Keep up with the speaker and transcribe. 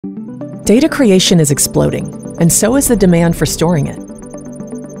Data creation is exploding, and so is the demand for storing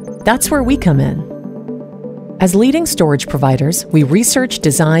it. That's where we come in. As leading storage providers, we research,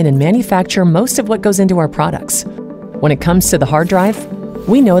 design, and manufacture most of what goes into our products. When it comes to the hard drive,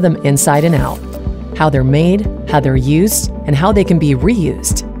 we know them inside and out, how they're made, how they're used, and how they can be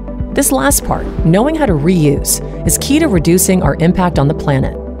reused. This last part, knowing how to reuse, is key to reducing our impact on the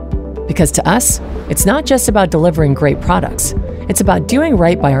planet. Because to us, it's not just about delivering great products, it's about doing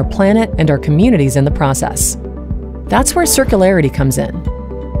right by our planet and our communities in the process. That's where circularity comes in.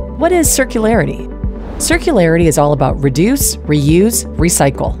 What is circularity? Circularity is all about reduce, reuse,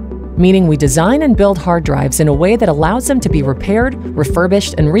 recycle, meaning we design and build hard drives in a way that allows them to be repaired,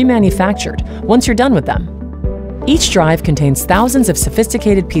 refurbished, and remanufactured once you're done with them. Each drive contains thousands of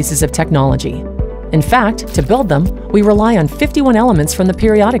sophisticated pieces of technology. In fact, to build them, we rely on 51 elements from the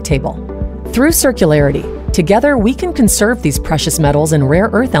periodic table. Through circularity, together we can conserve these precious metals and rare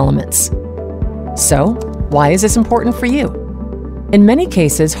earth elements. So, why is this important for you? In many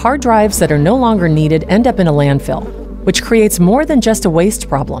cases, hard drives that are no longer needed end up in a landfill, which creates more than just a waste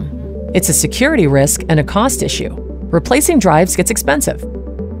problem. It's a security risk and a cost issue. Replacing drives gets expensive.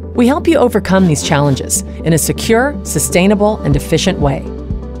 We help you overcome these challenges in a secure, sustainable, and efficient way.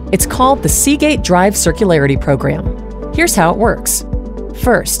 It's called the Seagate Drive Circularity Program. Here's how it works.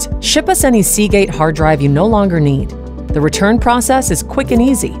 First, ship us any Seagate hard drive you no longer need. The return process is quick and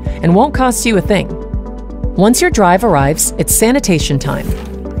easy and won't cost you a thing. Once your drive arrives, it's sanitation time.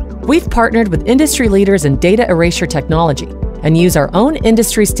 We've partnered with industry leaders in data erasure technology and use our own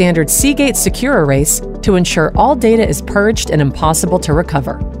industry standard Seagate Secure Erase to ensure all data is purged and impossible to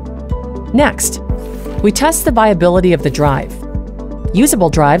recover. Next, we test the viability of the drive. Usable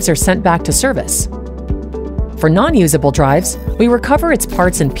drives are sent back to service. For non-usable drives, we recover its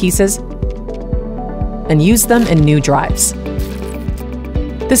parts and pieces and use them in new drives.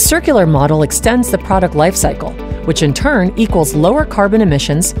 This circular model extends the product lifecycle, which in turn equals lower carbon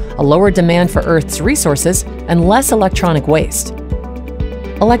emissions, a lower demand for Earth's resources, and less electronic waste.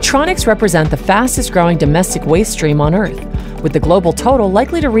 Electronics represent the fastest growing domestic waste stream on Earth, with the global total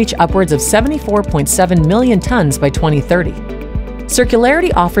likely to reach upwards of 74.7 million tons by 2030.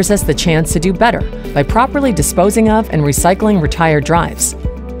 Circularity offers us the chance to do better by properly disposing of and recycling retired drives.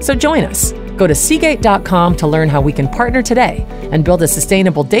 So join us. Go to Seagate.com to learn how we can partner today and build a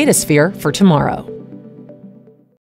sustainable datasphere for tomorrow.